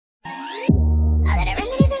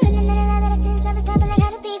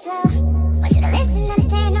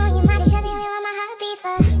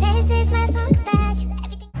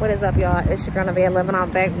is up, y'all? It's your girl Nevaeh Love, and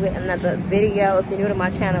I'm back with another video. If you're new to my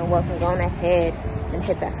channel, welcome. Go on ahead and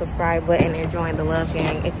hit that subscribe button and join the Love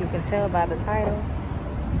Gang. If you can tell by the title,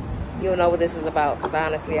 you'll know what this is about, because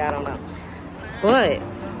honestly I don't know. But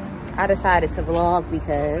I decided to vlog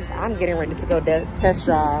because I'm getting ready to go test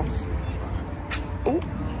drive. Ooh,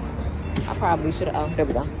 I probably should have. Oh, there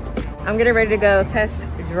we go. I'm getting ready to go test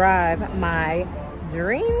drive my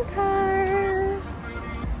dream car.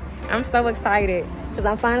 I'm so excited because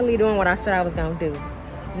I'm finally doing what I said I was gonna do.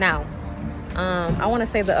 Now, I want to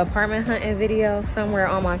say the apartment hunting video somewhere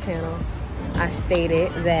on my channel, I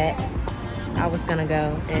stated that I was gonna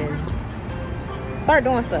go and start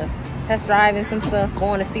doing stuff, test driving some stuff,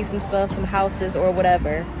 going to see some stuff, some houses or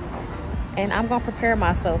whatever. And I'm gonna prepare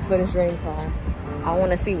myself for this dream car. I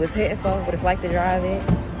want to see what's hitting for, what it's like to drive it.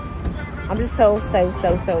 I'm just so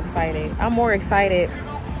excited. I'm more excited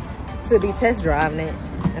to be test driving it,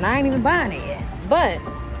 and I ain't even buying it yet. But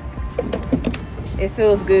it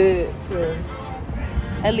feels good to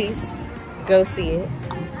at least go see it.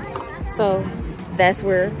 So that's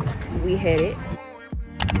where we headed.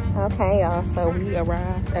 Okay, y'all, so we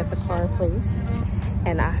arrived at the car place,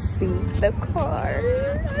 and I see the car.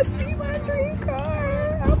 I see my dream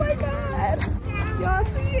car. Oh my God. Y'all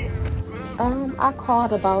see it? I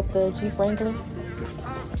called about the Jeep Wrangler.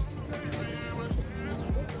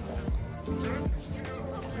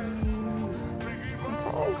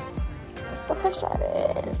 Okay, let's go test drive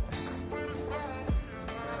it.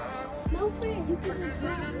 No friend, you can just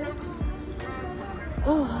drive it.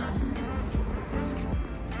 Oh.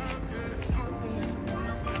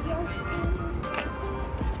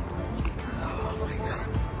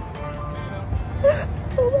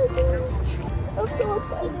 Oh my God. I'm so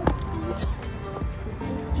excited.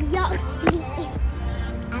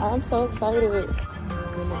 I'm so excited. Oh my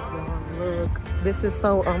goodness, y'all. Look, this is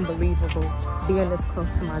so unbelievable. Being this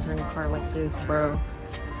close to my dream car like this, bro.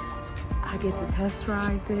 I get to test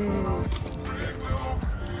drive this.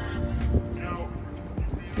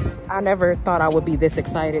 I never thought I would be this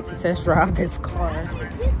excited to test drive this car.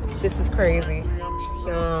 This is crazy.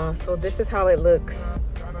 So this is how it looks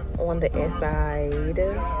on the inside.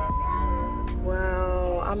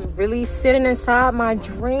 Wow, I'm really sitting inside my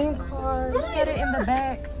dream car. Look at it in the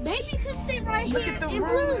back. Baby could sit right Look here at the in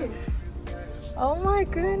roof. blue. Oh my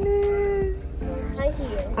goodness. Right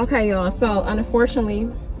here. Okay, y'all, so unfortunately,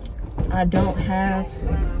 I don't have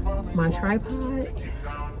my tripod.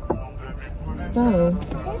 So,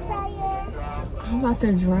 I'm about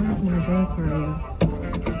to drive my dream car,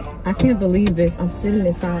 y'all. I can't believe this. I'm sitting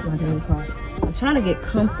inside my dream car. I'm trying to get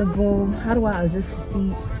comfortable. How do I adjust the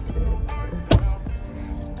seats?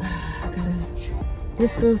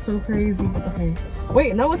 This feels so crazy. Okay.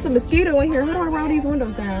 Wait, no, it's a mosquito in here. How do I roll these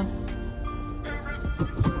windows down?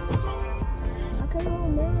 Okay, oh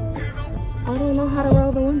man. I don't know how to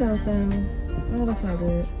roll the windows down. Oh, that's not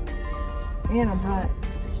good. And I'm hot.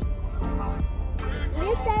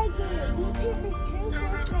 Let's get it. You put the drink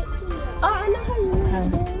right here. Oh, I know how you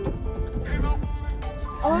want it.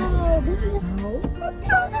 Oh, this is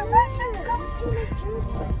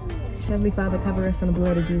Heavenly Father, cover us in the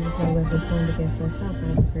blood of Jesus. No weapons formed against us shall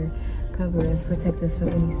prosper. Cover us, protect us from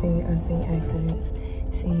any seen, unseen accidents,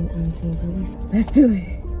 seen, unseen police. Let's do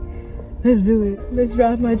it. Let's do it. Let's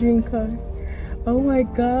drive my dream car. Oh my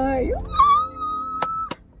God.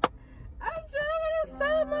 I'm driving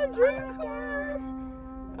inside my dream car.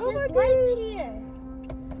 Oh my right God. here.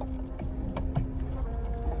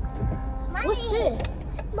 What's this?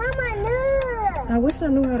 Mama, look. I wish I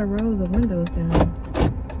knew how to roll the windows down.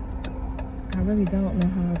 I really don't know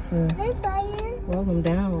how to Hey, fire. roll them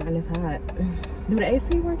down, and it's hot. Do the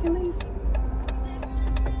AC work at least?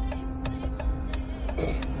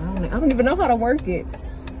 I don't even know how to work it.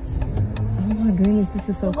 Oh my goodness, this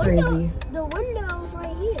is so crazy. The window's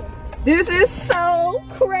right here. This is so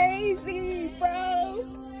crazy, bro.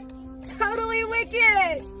 Totally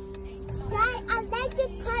wicked. I like the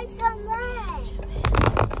car so much.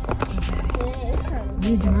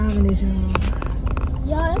 We driving this, y'all.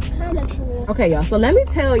 Y'all, it's kind of cool. Okay, y'all, so let me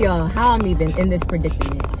tell y'all how I'm even in this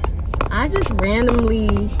predicament. I just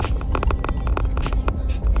randomly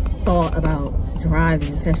thought about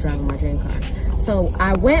test driving my dream car. So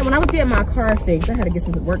I went, when I was getting my car fixed, I had to get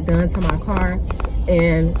some work done to my car,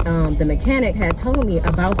 and the mechanic had told me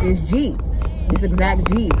about this Jeep, this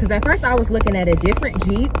exact Jeep. Because at first I was looking at a different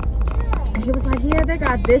Jeep, and he was like, yeah, they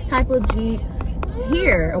got this type of Jeep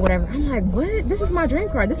here or whatever. I'm like, what? This is my dream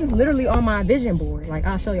car. This is literally on my vision board. Like,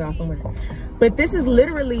 I'll show y'all somewhere, but this is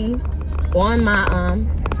literally on my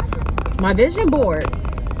my vision board.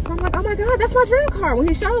 So I'm like, oh my God, that's my dream car. When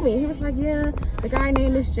he showed me, he was like, yeah, the guy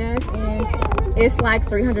name is Jeff, and It's like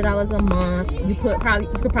 $300 a month. You could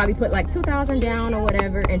probably put like $2,000 down or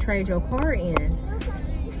whatever and trade your car in.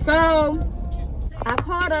 So I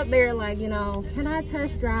called up there like, you know, can I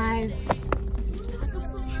test drive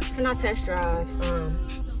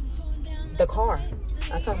the car?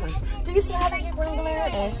 I told him, do you still have that Wrangler?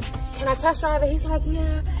 And can I test drive it? He's like,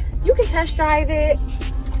 yeah, you can test drive it.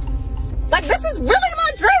 Like, this is really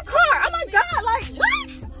my dream car. Oh my God, like, what?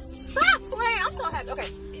 Stop playing. I'm so happy. Okay,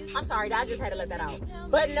 I'm sorry. I just had to let that out.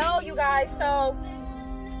 But no, you guys, so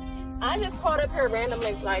I just called up here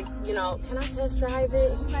randomly, like, you know, can I test drive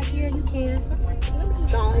it? He's like, yeah, you can. So I'm like, let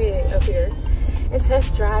me go ahead up here and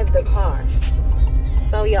test drive the car.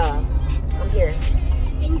 So y'all, I'm here.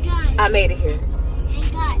 I made it here.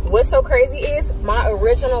 What's so crazy is my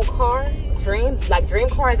original car, dream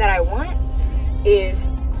car that I want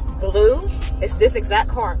is blue. It's this exact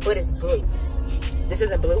car, but it's blue. This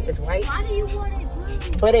isn't blue, it's white. Why do you want it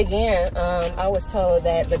blue? But again, I was told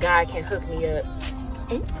that the guy can hook me up.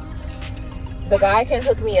 The guy can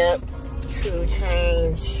hook me up to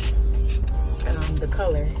change the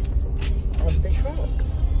color of the truck.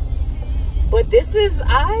 But this is,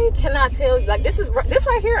 I cannot tell you, like, this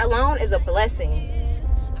right here alone is a blessing.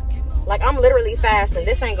 Like, I'm literally fasting.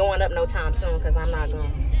 This ain't going up no time soon because I'm not going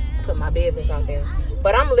to put my business out there.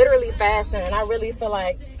 But I'm literally fasting, and I really feel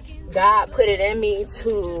like God put it in me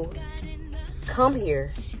to come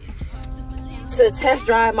here to test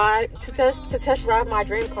drive my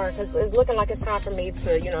dream car, because it's looking like it's time for me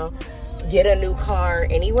to, you know, get a new car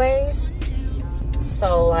anyways.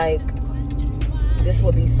 So like, this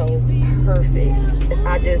would be so perfect if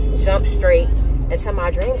I just jump straight into my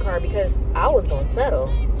dream car, because I was gonna settle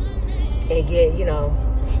and get, you know,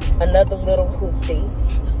 another little hoopty.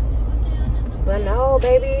 But no,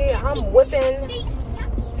 baby, I'm whipping in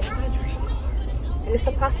my dream car. And it's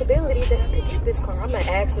a possibility that I could get this car. I'm gonna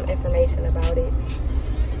ask some information about it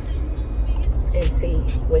and see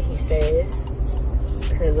what he says.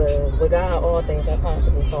 Because with God, all things are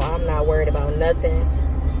possible. So I'm not worried about nothing.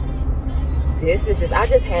 This is just, I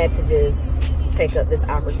just had to just take up this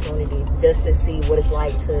opportunity just to see what it's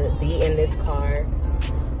like to be in this car,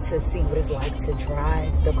 to see what it's like to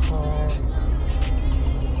drive the car.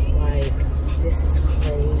 Like, this is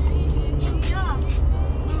crazy.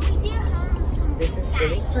 This is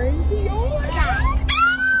pretty crazy. Oh my God.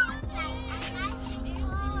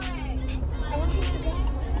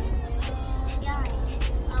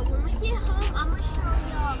 When we get home, I'm gonna show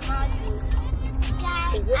y'all my dream.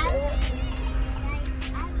 Guys, Is this it?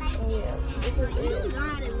 I Oh yeah, this is it.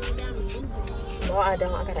 No, I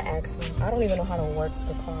don't. I gotta ask him. I don't even know how to work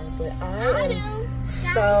the car, but I am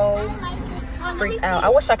so freaked out. I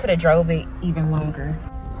wish I could have drove it even longer.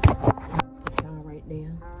 Y'all right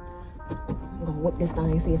there. I'm gonna whip this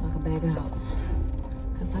thing and see if I can back out.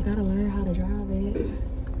 Cause I gotta learn how to drive it.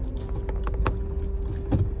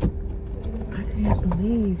 I can't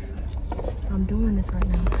believe I'm doing this right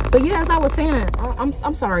now. But yeah, as I was saying,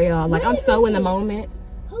 I'm sorry, y'all. Like, I'm so in the moment.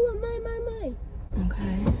 Hold on, mine.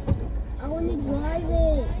 Okay. I want to drive it.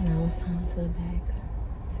 Now it's time to back.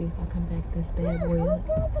 See if I can back this bad boy up.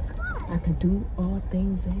 I can do all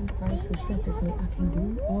things in Christ who strengthens me. I can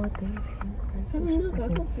do all things in Christ who strengthens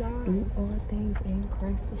me. Do all things in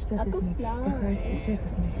Christ that strengthens me. In Christ that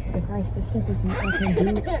strengthens me. In Christ that strengthens me. I can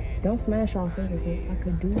do. Don't smash all fingers. I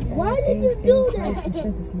could do all things in Christ that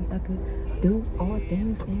strengthens me. I could do all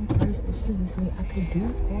things in Christ that strengthens me. I could do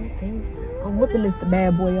all things. I'm whipping this the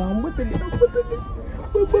bad boy, y'all. I'm whipping it. I'm whipping it.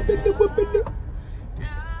 We're whipping it.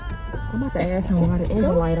 I'm about to ask him why the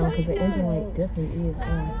engine light on, because the engine light definitely is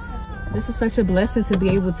on. This is such a blessing to be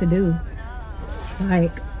able to do.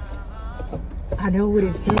 Like, I know what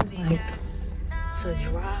it feels like to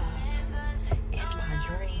drive in my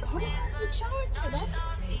dream car. To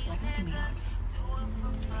just sit. Like, look at me.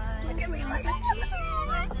 Look at me. Look at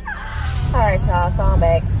me. Alright, y'all. So I'm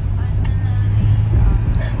back.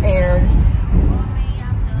 And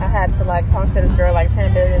I had to like talk to this girl like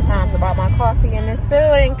 10 billion times about my coffee, and it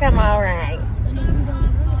still didn't come out right.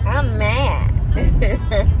 I'm mad.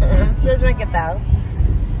 I'm still drinking though.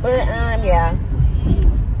 But yeah.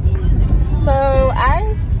 So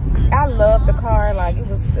I love the car. Like, it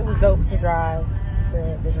was dope to drive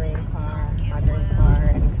the dream car, my dream car,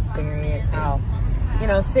 and experience how, you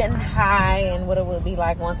know, sitting high and what it would be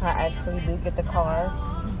like once I actually do get the car.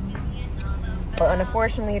 But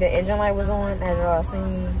unfortunately, the engine light was on, as y'all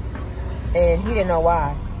seen, and he didn't know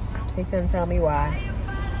why. He couldn't tell me why.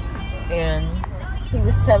 And he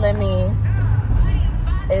was telling me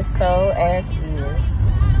it's so as is.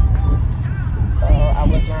 So I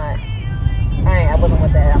wasn't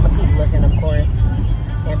with that. I'm gonna keep looking, of course,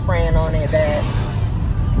 and praying on it that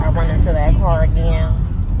I run into that car again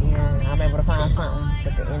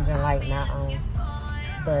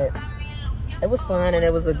But it was fun and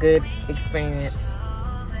it was a good experience.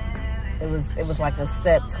 It was like a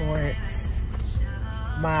step towards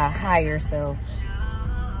my higher self,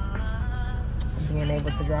 being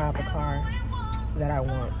able to drive a car that I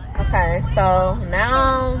want. Okay, so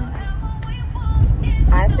now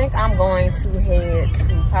I think I'm going to head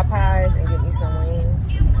to Popeyes and get me some wings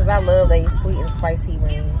because I love these sweet and spicy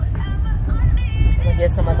wings. I'm gonna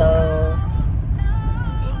get some of those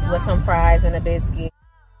with some fries and a biscuit.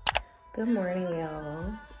 Good morning,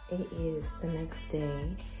 y'all. It is the next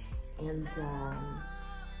day and the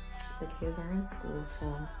kids are in school,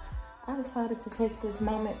 so I decided to take this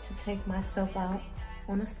moment to take myself out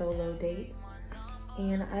on a solo date.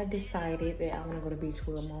 And I decided that I want to go to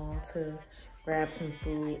Beachwood Mall to grab some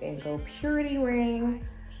food and go Purity Ring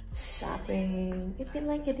shopping. If you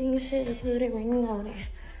like it, then you should have put a ring on it.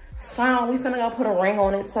 So we finna go put a ring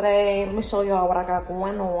on it today. Let me show y'all what I got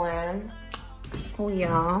going on. So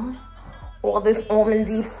y'all, all this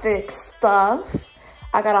almondy thick stuff.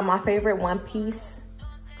 I got on my favorite one piece.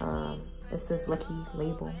 It's this Lucky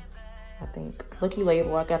Label, I think. Lucky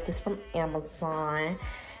Label, I got this from Amazon.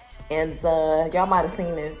 And y'all might have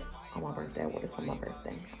seen this on my birthday. What is for my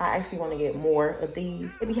birthday? I actually want to get more of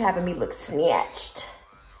these. They be having me look snatched.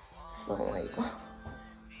 So like,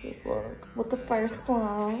 just look with the first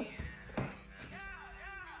one.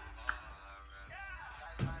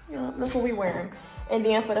 Yeah, that's what we wearing. And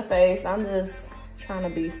then for the face, I'm just trying to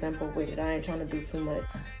be simple with it. I ain't trying to do too much.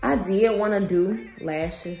 I did want to do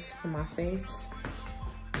lashes for my face,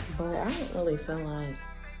 but I didn't really feel like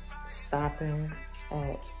stopping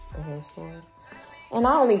at the hair store. And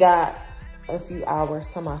I only got a few hours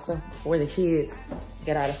to myself before the kids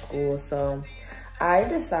get out of school, so I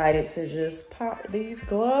decided to just pop these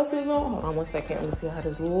glasses on. Hold on one second, let me see how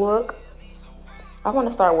this look. I want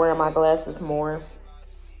to start wearing my glasses more.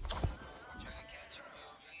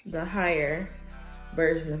 The higher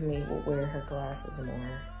version of me will wear her glasses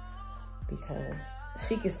more because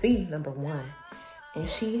she can see, number one, and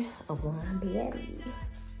she a blonde baddie.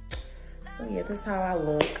 So yeah, this is how I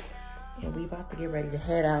look. And we about to get ready to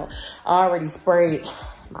head out. I already sprayed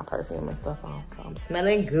my perfume and stuff on, so I'm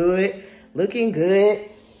smelling good, looking good.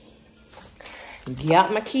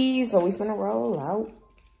 Got my keys, so we finna roll out.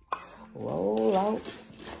 Roll out.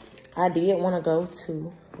 I did want to go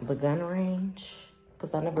to the gun range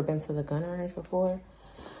because I've never been to the gun range before.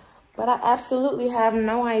 But I absolutely have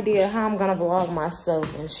no idea how I'm gonna vlog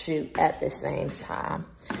myself and shoot at the same time.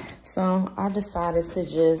 So I decided to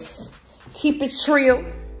just keep it real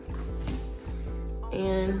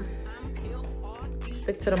and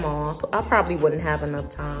stick to the mall. I probably wouldn't have enough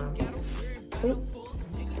time. Oops,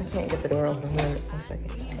 I can't get the door open. One second.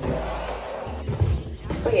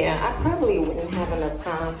 But yeah, I probably wouldn't have enough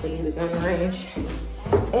time to do the gun range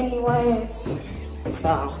anyways. So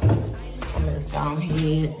I'm gonna just go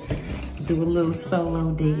ahead, do a little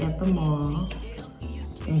solo day at the mall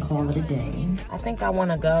and call it a day. I think I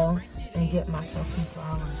wanna go and get myself some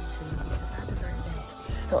flowers too because I deserve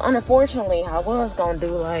that. So unfortunately, I was gonna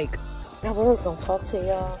talk to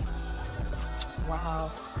y'all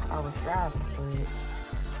while I was driving, but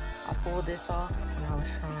I pulled this off and I was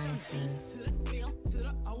trying to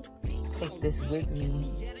take this with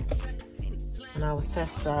me. And I was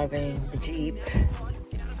test driving the Jeep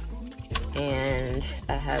and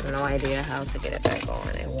I have no idea how to get it back on.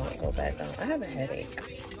 It won't go back on. I have a headache.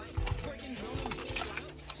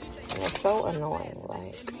 And it's so annoying,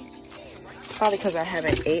 like, probably because I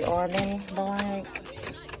haven't ate all day, but like,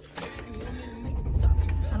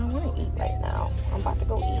 I don't want to eat right now. I'm about to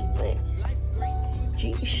go eat, but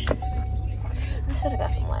geesh. I should have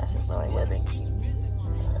got some lashes though, I wasn't.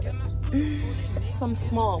 Some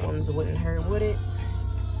small ones wouldn't hurt, would it?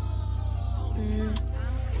 I'm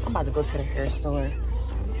about to go to the hair store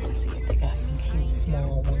and see if they got some cute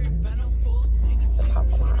small ones to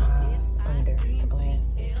pop on my eyes under the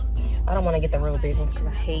glasses. I don't want to get the real big ones because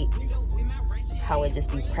I hate how it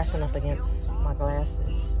just be pressing up against my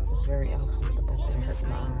glasses. It's very uncomfortable and it hurts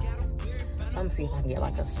my eyes. So I'm gonna see if I can get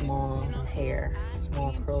like a small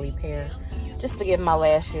curly pair, just to give my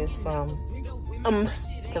lashes some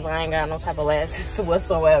because I ain't got no type of lashes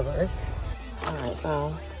whatsoever. Alright,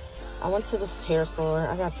 so I went to this hair store.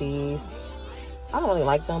 I got these. I don't really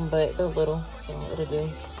like them, but they're little, so it'll do.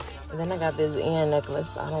 And then I got this ear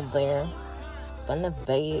necklace out of there. From the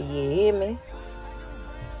Bay, you hear me?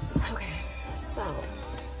 Okay, so I'm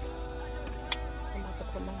about to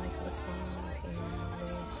put my necklace on and my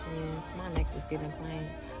lashes. My neck is getting plain.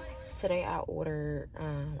 Today I ordered,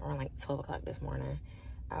 around like 12 o'clock this morning,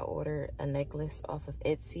 I ordered a necklace off of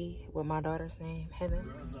Etsy with my daughter's name, Heaven.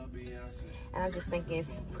 And I just think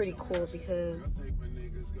it's pretty cool because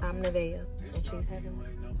I'm Nevaeh, and she's Heaven.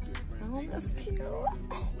 Oh, that's cute.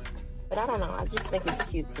 But I don't know. I just think it's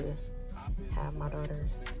cute to have my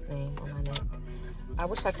daughter's name on my neck. I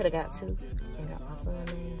wish I could have got two and got my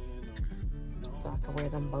son's name, so I could wear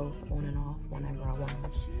them both on and off whenever I want to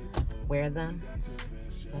wear them.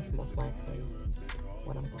 That's most likely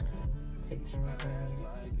what I'm going to do. Take turns wearing it.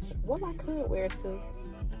 Well, I could wear two.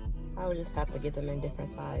 I would just have to get them in different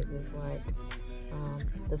sizes. Like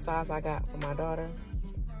the size I got for my daughter,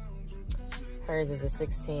 hers is a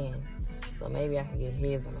 16. So maybe I can get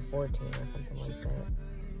his on a 14 or something like that.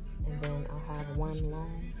 And then I'll have one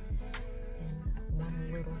long and one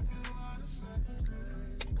little.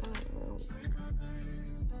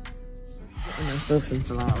 And I still some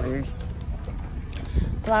flowers.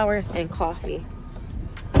 Flowers and coffee.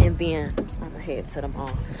 And then I'm gonna head to the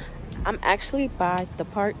mall. I'm actually by the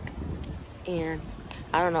park, and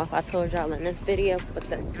I don't know if I told y'all in this video, but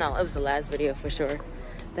no, it was the last video for sure,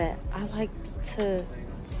 that I like to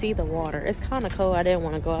see the water. It's kind of cold. I didn't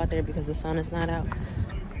want to go out there because the sun is not out,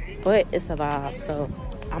 but it's a vibe, so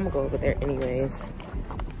I'm gonna go over there anyways.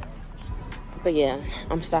 But yeah,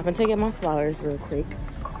 I'm stopping to get my flowers real quick,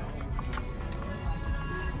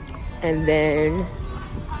 and then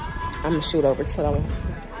I'm gonna shoot over to the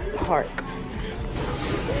park.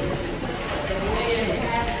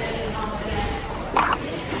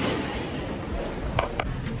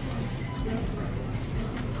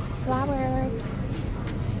 Flowers.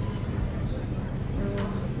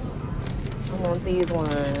 I want these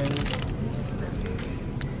ones.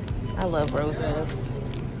 I love roses.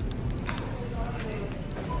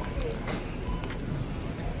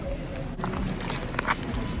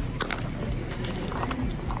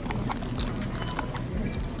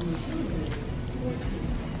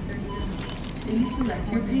 Please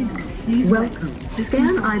select your payment. Please welcome.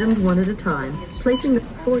 Scan items one at a time. Placing the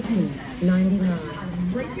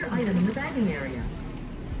 $14.99. Place your item in the bagging area.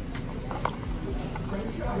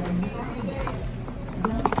 Place your item in the bagging area.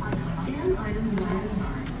 Scan items one at a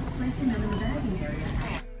time. Placing them in the bagging area.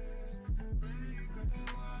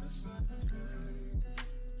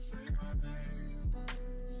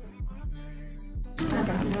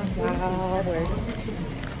 Flowers.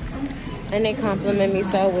 And they compliment me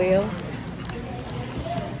so well.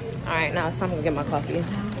 Alright, now it's time to get my coffee.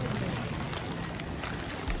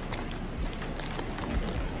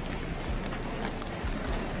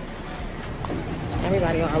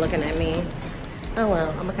 Everybody all looking at me. Oh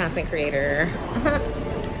well, I'm a content creator.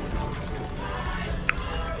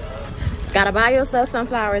 Gotta buy yourself some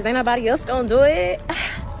flowers. Ain't nobody else gonna do it.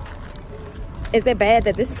 Is it bad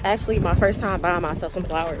that this is actually my first time buying myself some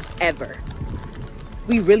flowers ever?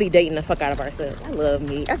 We really dating the fuck out of ourselves. I love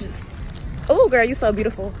me. Oh girl, you so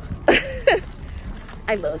beautiful.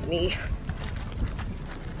 I love me.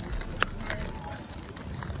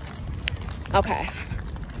 Okay.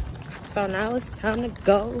 So now it's time to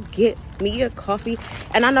go get me a coffee.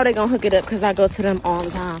 And I know they're gonna hook it up because I go to them all the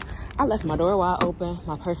time. I left my door wide open.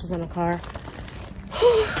 My purse is in the car.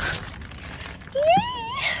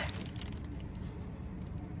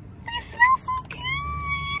 They smell so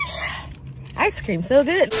good. Ice cream so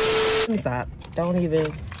good. Let me stop. Don't do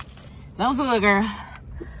it, girl.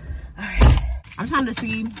 Alright. I'm trying to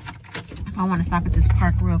see if I want to stop at this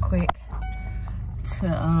park real quick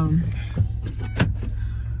to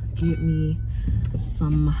get me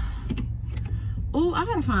some. Oh, I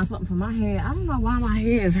gotta find something for my head. I don't know why my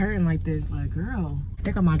head is hurting like this. Like, girl,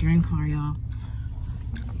 they got my dream car, y'all.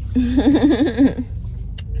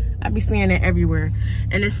 I be seeing it everywhere,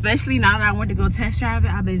 and especially now that I went to go test drive it,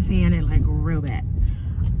 I've been seeing it like real bad.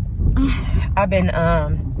 I've been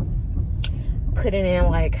putting in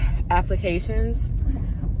like applications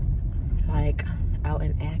like out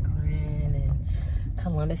in Akron and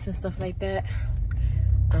Columbus and stuff like that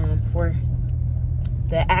for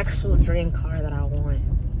the actual dream car that I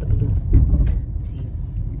want, the blue Jeep.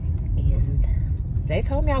 And they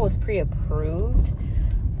told me I was pre-approved,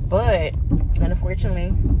 but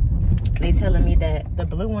unfortunately they telling me that the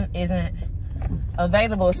blue one isn't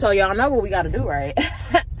available. So y'all know what we got to do, right?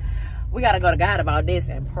 We got to go to God about this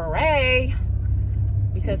and pray,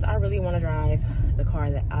 because I really want to drive the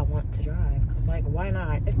car that I want to drive. Because, like, why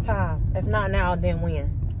not? It's time. If not now, then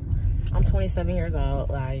when? I'm 27 years old.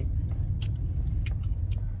 Like,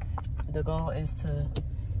 the goal is to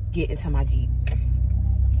get into my Jeep.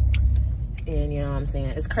 And, you know what I'm saying?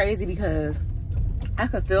 It's crazy because I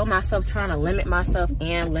could feel myself trying to limit myself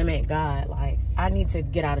and limit God. Like, I need to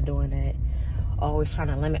get out of doing that. Always trying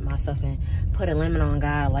to limit myself and put a limit on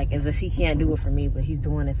God, like as if he can't do it for me, but he's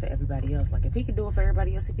doing it for everybody else. Like if he could do it for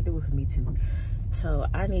everybody else, he could do it for me too. So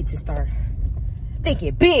I need to start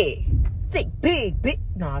Thinking big. Think big, big.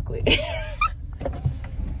 No, I quit. Hi,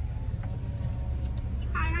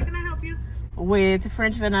 how can I help you? With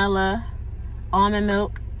French vanilla, almond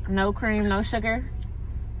milk, no cream, no sugar.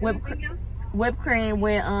 Whipped cream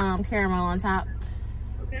with caramel on top.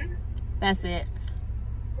 Okay. That's it.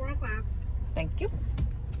 405. Thank you.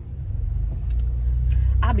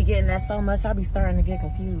 I'll be getting that so much, I'll be starting to get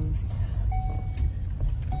confused.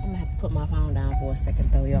 I'm gonna have to put my phone down for a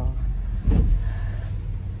second though, y'all.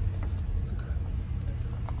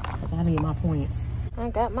 Cause I need my points. I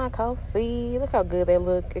got my coffee. Look how good they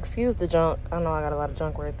look. Excuse the junk. I know I got a lot of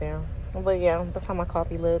junk right there. But yeah, that's how my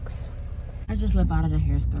coffee looks. I just left out of the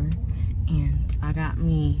hair store and I got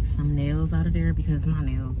me some nails out of there because my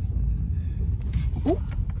nails. Ooh.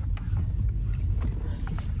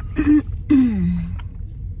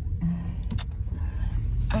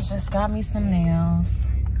 I just got me some nails.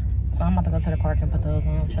 So I'm about to go to the park and put those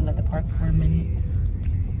on. Chill at the park for a minute.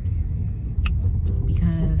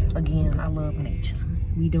 Because again, I love nature.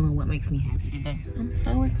 We doing what makes me happy today. I'm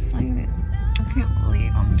so excited. I can't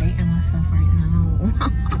believe I'm dating myself right now.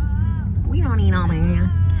 We don't need no man.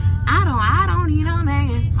 I don't need no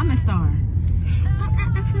man. I'm a star.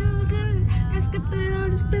 I feel good. Let's get that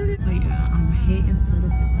understood. But yeah, I'm heading to the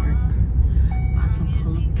park. About to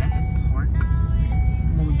pull up at the park.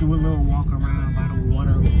 I'm gonna do a little walk around by the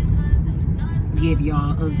water. Give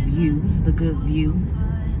y'all a view, the good view.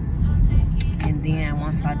 And then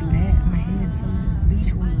once I do that, I'm gonna head to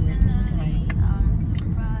Beachwood. It's like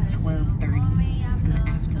 12:30 in the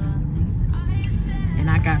afternoon. And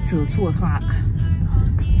I got till 2 o'clock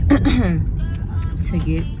to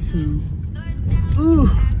get to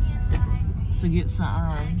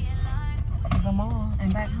the mall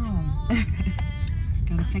and back home.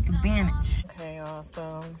 Gotta take advantage. Okay, y'all,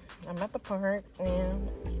 so I'm at the park and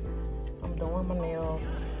I'm doing my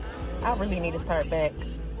nails. I really need to start back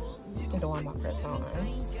doing my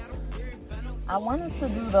press-ons. I wanted to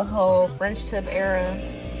do the whole French tip era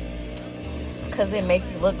because it makes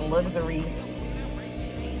you look luxury.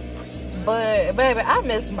 But baby, I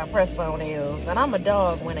miss my press-on nails, and I'm a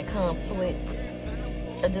dog when it comes to it.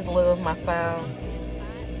 I just love my style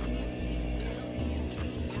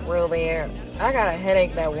real bad. I got a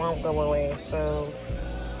headache that won't go away, so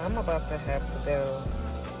I'm about to have to go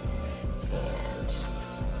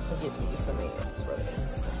and get me some nails for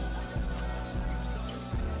this.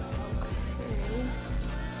 Okay.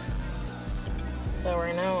 So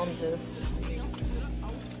right now I'm just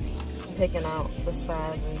picking out the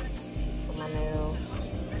sizes for my nails.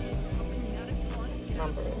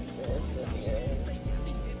 Number is this is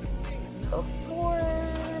a 4.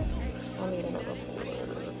 I need another 4.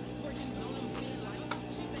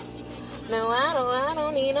 No, I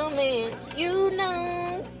don't need no man. You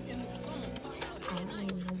know.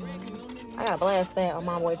 I gotta blast that on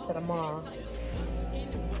my way to the mall.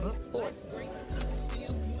 Of course.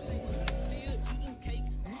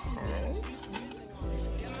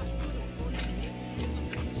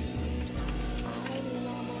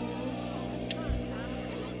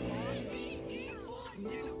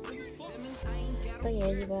 But yeah,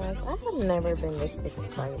 you guys, I have never been this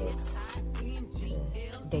excited to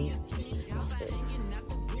date myself.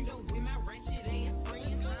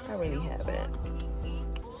 I really haven't.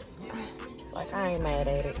 Like, I ain't mad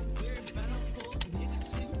at it.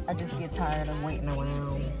 I just get tired of waiting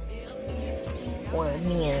around for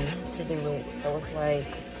men to do it. So it's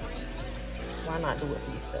like, why not do it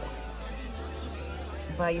for yourself?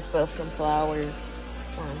 Buy yourself some flowers.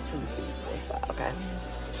 1, 2, 3, 4, 5. Okay.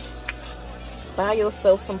 Buy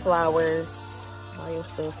yourself some flowers. Buy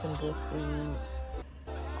yourself some good food.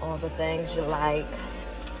 All the things you like.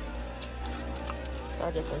 So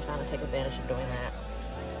I've just been trying to take advantage of doing that.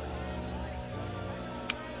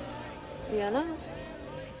 You know?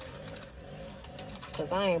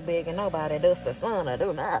 Cause I ain't begging nobody to dust the sun or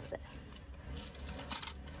do nothing.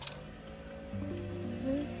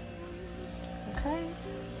 Okay.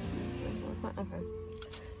 Okay.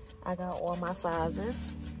 I got all my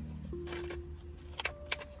sizes.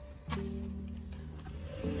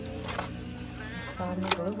 So I'm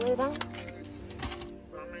gonna glue it on.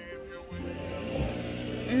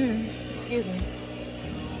 Excuse me.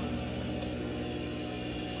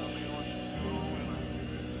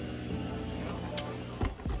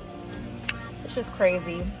 It's just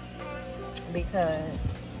crazy because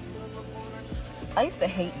I used to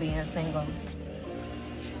hate being single.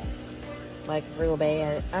 Like, real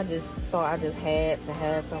bad. I just thought I just had to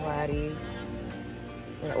have somebody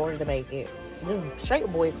in order to make it. Just straight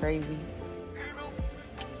boy crazy.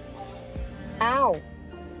 Ow.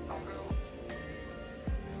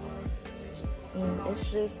 And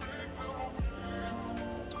it's just,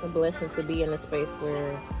 a blessing to be in a space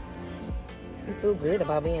where you feel good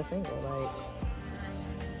about being single. Like,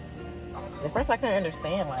 at first I couldn't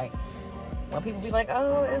understand, like, when people be like,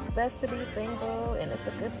 oh, it's best to be single and it's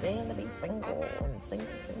a good thing to be single and single.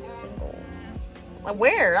 Like,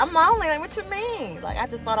 where? I'm lonely. Like, what you mean? Like, I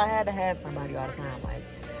just thought I had to have somebody all the time. Like,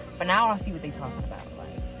 but now I see what they talking about.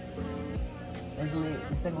 Like, it's lit.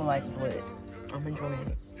 The single life is lit. I'm enjoying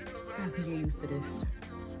it. I can get used to this.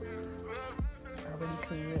 I really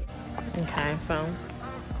could. Okay, so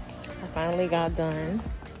I finally got done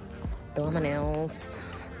doing my nails.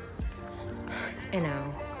 And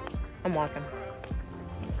now I'm walking.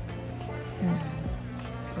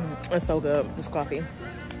 It's so good, this coffee.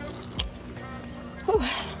 Whew.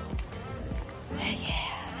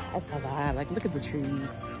 Yeah, that's a vibe. Like, look at the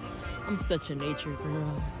trees. I'm such a nature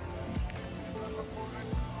girl.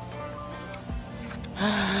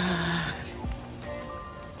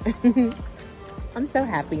 I'm so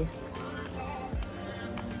happy.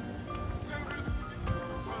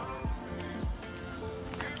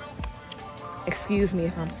 Excuse me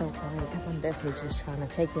if I'm so quiet, because I'm definitely just trying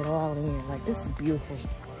to take it all in. Like, this is beautiful.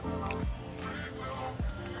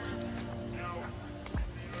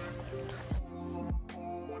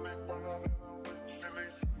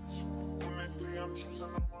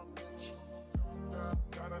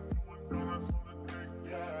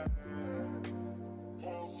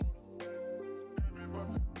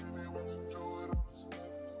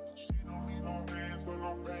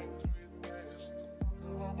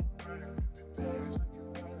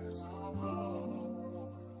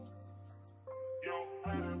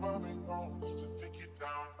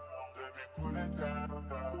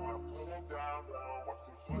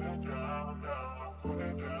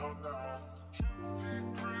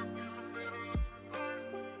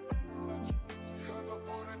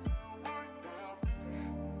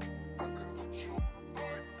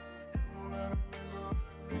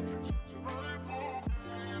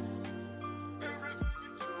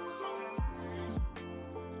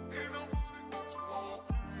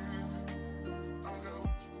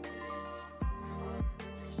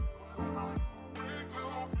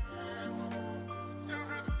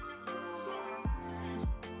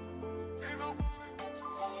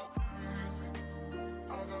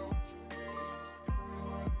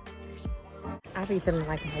 I be feeling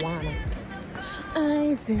like Moana.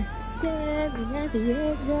 I've been staring at the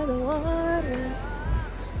edge of the water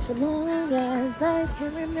for long as I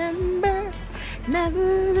can remember, never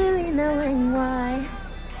really knowing why.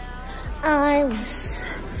 I wish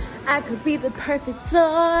I could be the perfect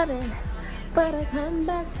daughter, but I come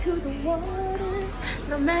back to the water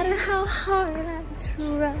no matter how hard I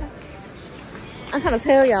try. I'm trying to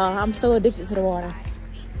tell y'all, I'm so addicted to the water.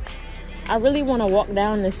 I really want to walk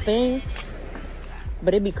down this thing,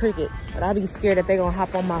 but it be crickets, but I be scared that they gonna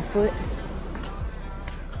hop on my foot.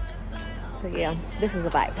 But yeah, this is a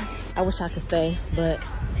vibe. I wish I could stay, but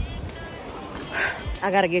I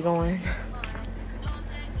gotta get going.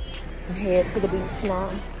 Head to the beach now.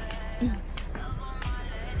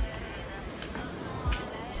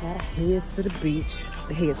 Gotta head to the beach.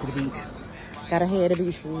 Gotta head to the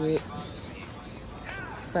beach for it.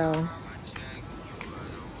 So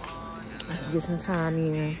I can get some time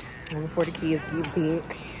in before the kids get big.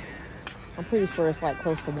 I'm pretty sure it's like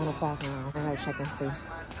close to 1 o'clock now. I gotta check and see.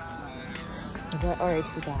 But alright,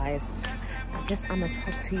 you guys, I guess I'm gonna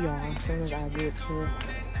talk to y'all as soon as I get to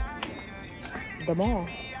the mall.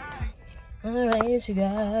 Alright, you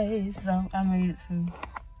guys, so I made it to,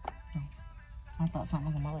 I thought something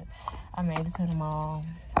was on my lip. I made it to the mall,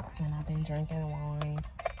 and I've been drinking wine,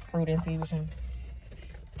 fruit infusion.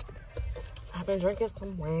 I've been drinking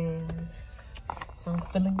some wine, so I'm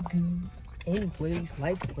feeling good. Anyways,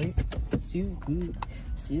 lightweight, so good.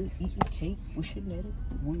 Still eating cake, wishing that it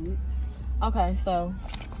would. Okay, so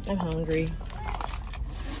I'm hungry.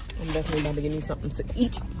 I'm definitely about to give me something to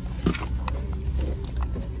eat.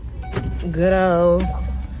 Good old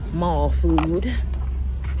mall food.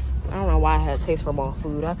 I don't know why I had a taste for mall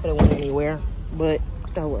food. I could have went anywhere, but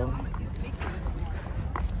oh well.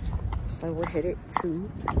 So we're headed to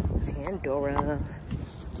Pandora.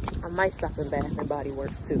 I might stop in Bath and Body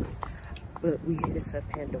Works too, but we headed to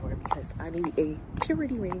Pandora because I need a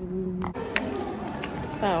purity ring.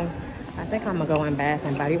 So I think I'm gonna go in Bath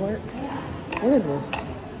and Body Works. What is this?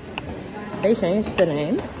 They changed the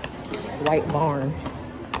name. White Barn.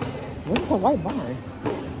 What is a white barn?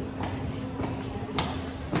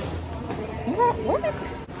 What?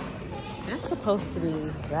 That's supposed to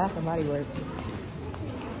be Bath and Body Works.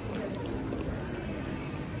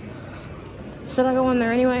 Should I go in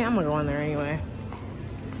there anyway? I'm gonna go in there anyway.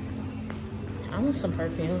 I want some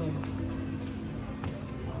perfume.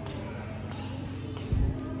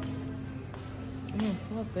 It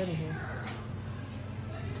smells good in here.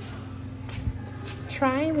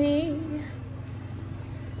 Try me.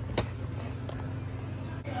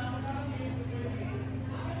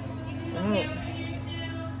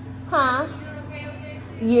 Huh?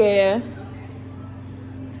 Yeah.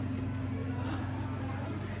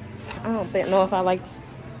 I don't know if I like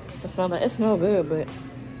the smell of it. It smells good, but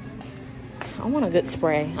I want a good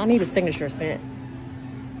spray. I need a signature scent.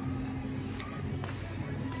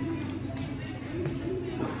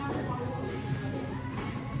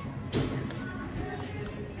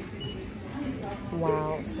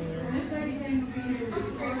 Wow.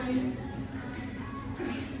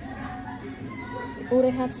 Oh,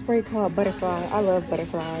 they have spray called Butterfly. I love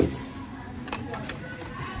butterflies.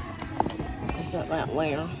 What's that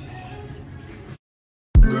layer?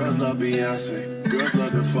 Girls love Beyonce. Girls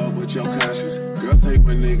love to fuck with your conscience. Girls hate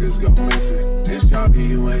when niggas go missing. It's choppy,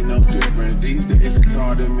 you ain't no different. These days it's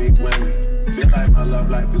hard to meet women. Feel like my love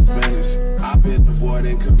life is finished. I've been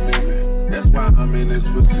avoiding commitment. That's why I'm in this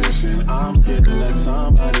position. I'm scared to let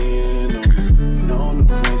somebody in. No new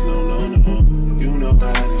friends, no. You know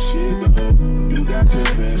how this shit go. You got your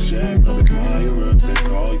fair share of the call you up, they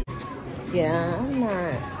call you. Yeah, I'm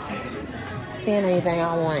not seeing anything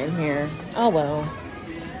I want in here. Oh well.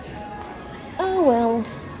 Oh well.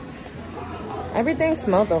 Everything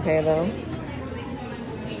smelled okay though.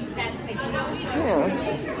 Yeah.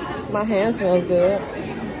 My hand smells good.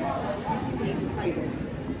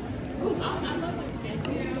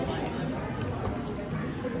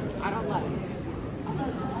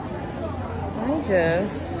 I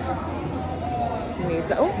just need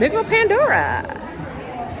to. Oh, there go Pandora.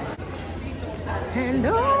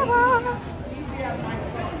 Pandora.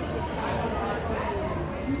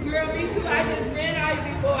 Girl, me too. I just ran out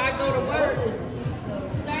before I go to work.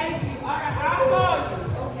 Thank you. All right, I'll call you.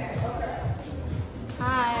 Okay.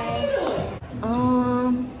 Hi.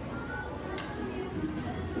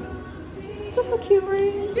 Just a cute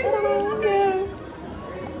ring. Yeah.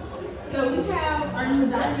 So we have our new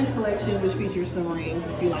diamond collection, which features some rings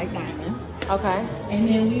if you like diamonds. Okay. And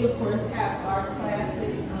then we, of course, have our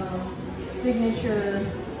classic signature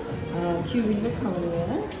cuties are coming in.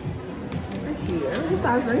 Over here. What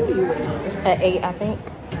size ring do you wear? At 8, I think.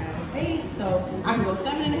 Size 8. So I can go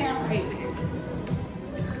 7.5 or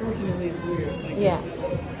 8.5. Fortunately, it's weird. It's like Yeah.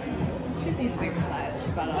 She's the bigger size.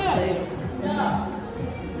 She's about a little. Yeah.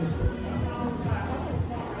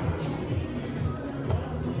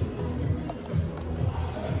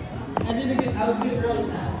 I was a good girl this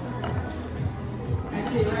time. I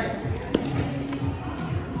did it right.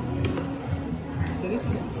 Alright, so this is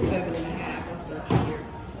 7.5. I'll start you here.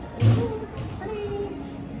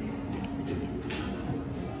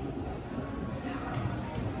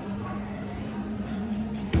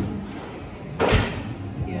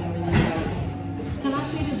 Yeah, and then Can I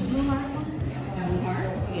see this blue heart one? blue heart.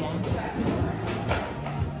 Yeah.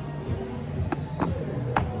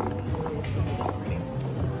 It's pretty.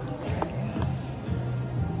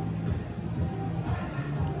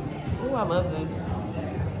 Ooh, I love this.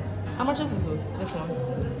 How much is this one?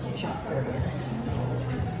 Shop for you.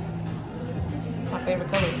 It's my favorite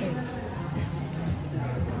color too.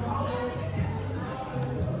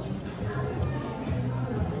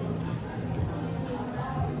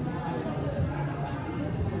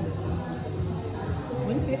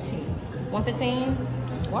 $115. 115.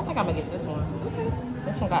 Well, I think I'm gonna get this one. Okay.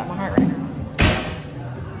 This one got my heart right now.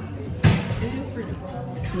 It is pretty.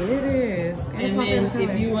 Yeah, it is. And then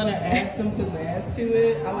if you want to add some pizzazz to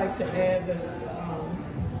it, I like to add this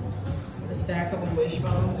the stackable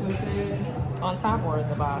wishbones with it. On top or at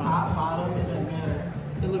the bottom? Top, bottom, it doesn't matter.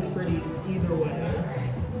 It looks pretty either way.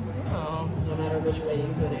 Oh, No matter which way you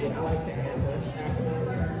put it. I like to add the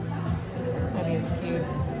stackables. maybe it's cute.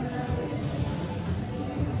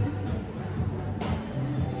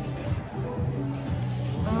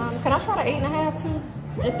 Can I try the 8.5 too?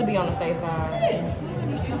 Just to be on the safe side.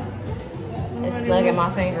 It's snug in my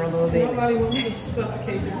finger a little bit. Nobody wants to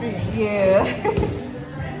suffocate your finger. Yeah.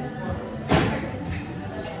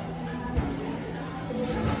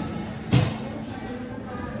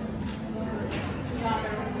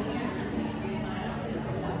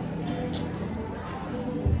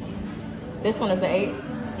 This one is the 8.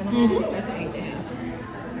 That's the 8.5.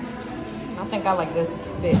 I think I like this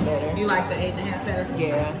fit better. You like the 8.5 better?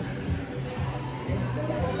 Yeah.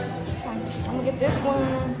 I'm gonna get this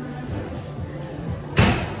one.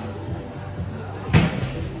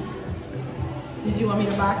 Did you want me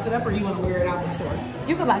to box it up or you want to wear it out the store?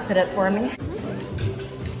 You can box it up for me.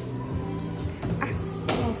 I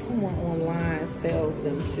saw someone online sells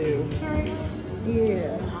them too.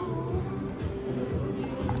 Yeah.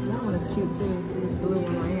 I want to one's cute too. This blue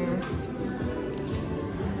one right here.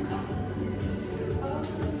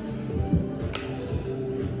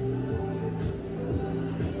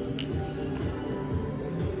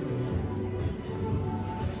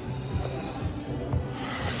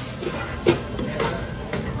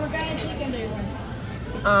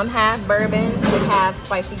 Half bourbon, half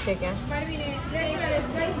spicy chicken.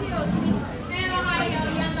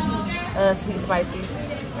 Sweet spicy.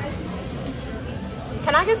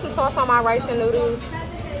 Can I get some sauce on my rice and noodles?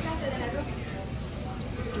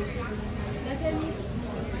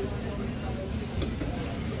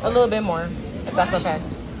 A little bit more, if that's okay.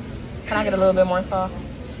 Can I get a little bit more sauce?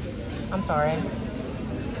 I'm sorry.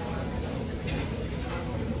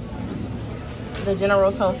 The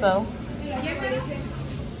General Toso.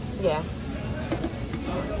 Yeah.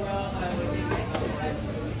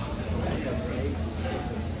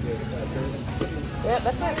 Yep,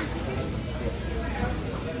 that's it.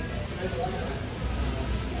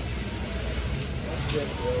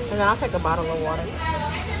 And then I'll take a bottle of water.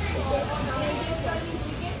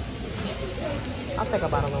 I'll take a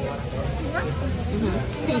bottle of water.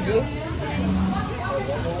 PG.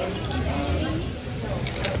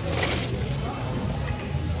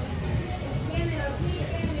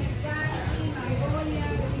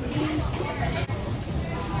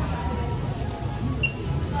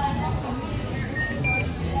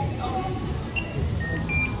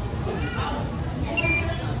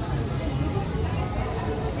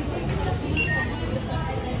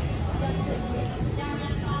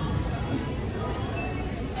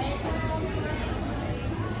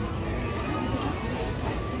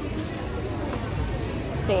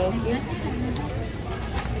 Thank you.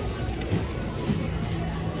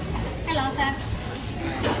 Hello, sir.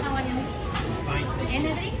 How are you? Fine.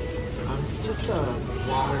 Any drink? Just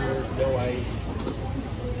water, no ice.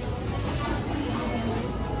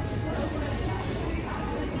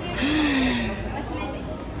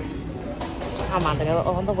 I'm about to go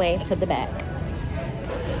all the way to the back.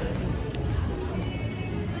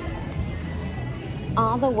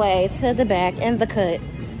 All the way to the back in the cut,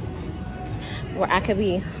 where I could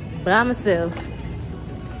be by myself.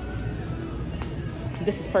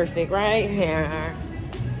 This is perfect right here.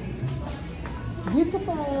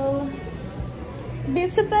 Beautiful.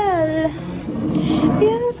 Beautiful.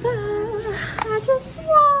 Beautiful. I just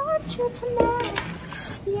want you to know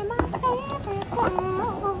you're my favorite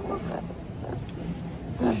girl.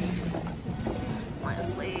 Let's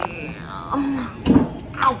see.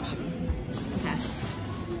 Ouch. Okay.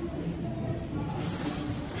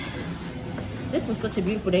 This was such a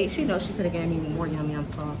beautiful date. She knows she could have given me more yum yum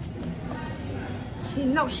sauce. She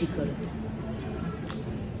knows she could have.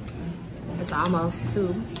 It's almost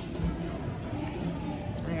 2.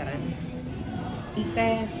 I gotta eat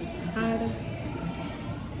fast, kinda.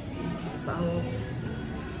 It's almost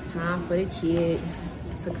time for the kids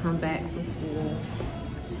to come back from school.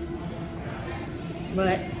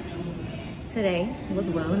 But today was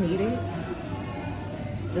well needed.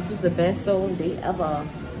 This was the best solo date ever.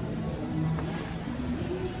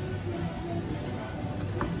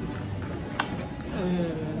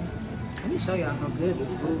 Let me show y'all how good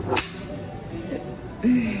this food is.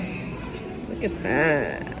 Look at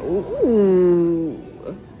that. Ooh.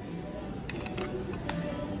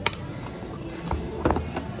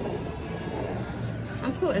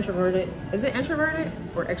 I'm so introverted. Is it introverted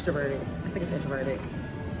or extroverted? I think it's introverted.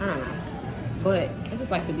 I don't know. But I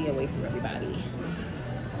just like to be away from everybody.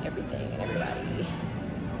 Everything and everybody.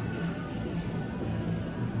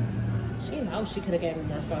 She knows she could have gave me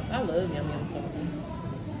more sauce. I love yum yum sauce.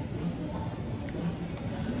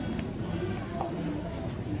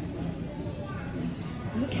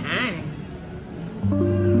 Okay.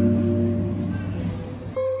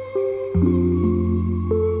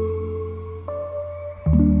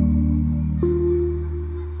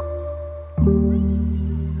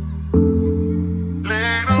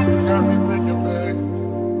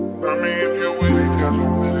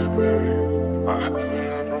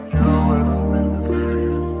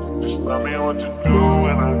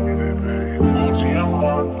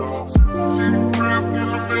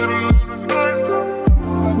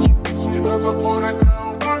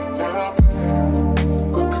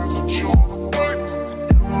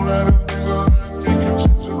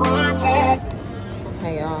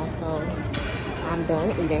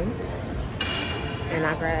 And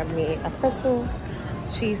I grabbed me a pretzel,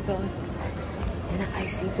 cheese sauce, and an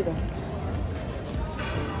icy to go.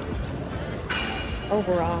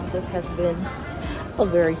 Overall, this has been a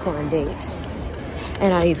very fun date.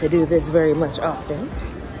 And I need to do this very much often.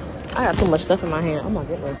 I got too much stuff in my hand. Oh my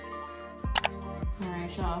goodness. All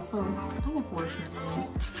right, y'all. So, unfortunately,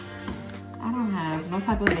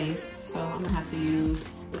 type of vase, so I'm gonna have to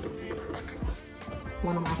use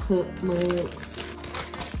one of my cook mugs.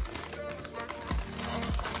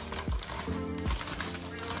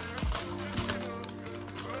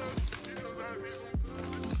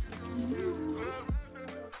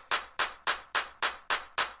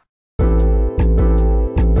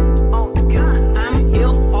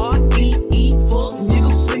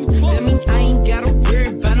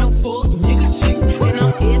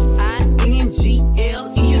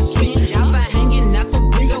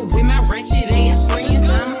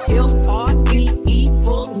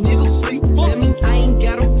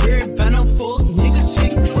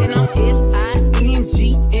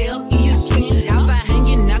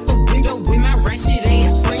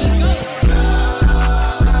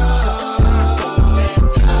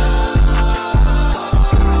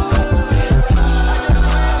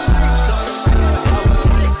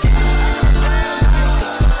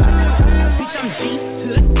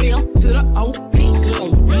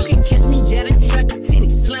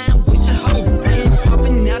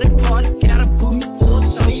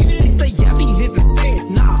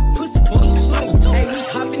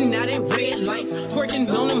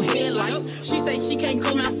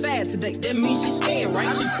 That means she's scared, right?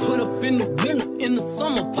 I be put up in the winter, in the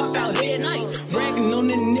summer, pop out every night. Bragging on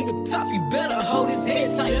that nigga top, you better hold his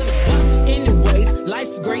head tight. Anyways,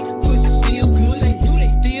 life's great, pussy still good. They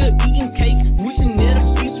still eating cake, wishing that a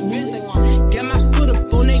bitch rich. Got my foot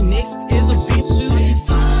up on their necks as a bitch should.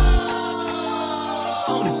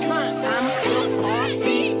 On the front, I'm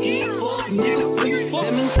L-R-E-E, fuck nigga freak.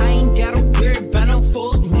 That means I ain't gotta worry about no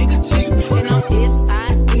fuck nigga cheap. And I'm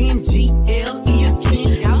S-I-N-G-L-E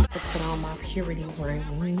again. Put on my purity ring,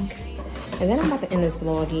 and then I'm about to end this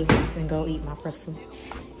vloggy and go eat my pretzel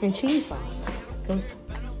and cheese sauce, because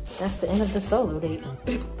that's the end of the solo date.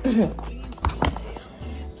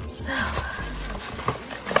 So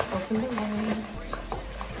let's open the ring.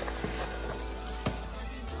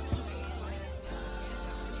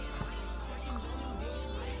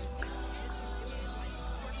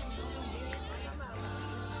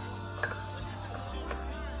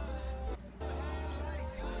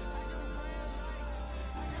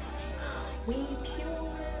 We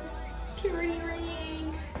purity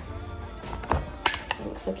ring. It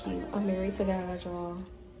looks so cute. I'm married to God, y'all.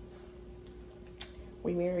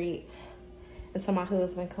 We married until my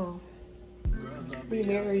husband come. We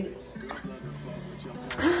married.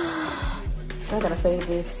 I gotta save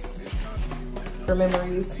this for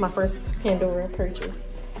memories. My first Pandora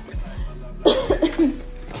purchase.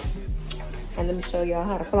 And let me show y'all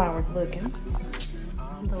how the flowers looking.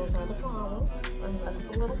 Those are the flowers. And that's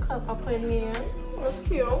the little cup I put in. That's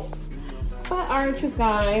cute. But alright, you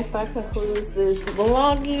guys, that concludes this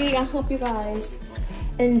vloggy. I hope you guys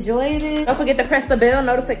enjoyed it. Don't forget to press the bell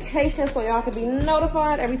notification so y'all can be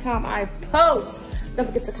notified every time I post. Don't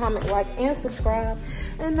forget to comment, like, and subscribe.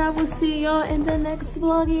 And I will see y'all in the next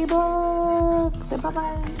vloggy vlog.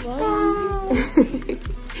 Bye-bye. Bye.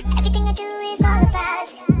 Everything I do is all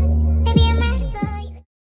about you.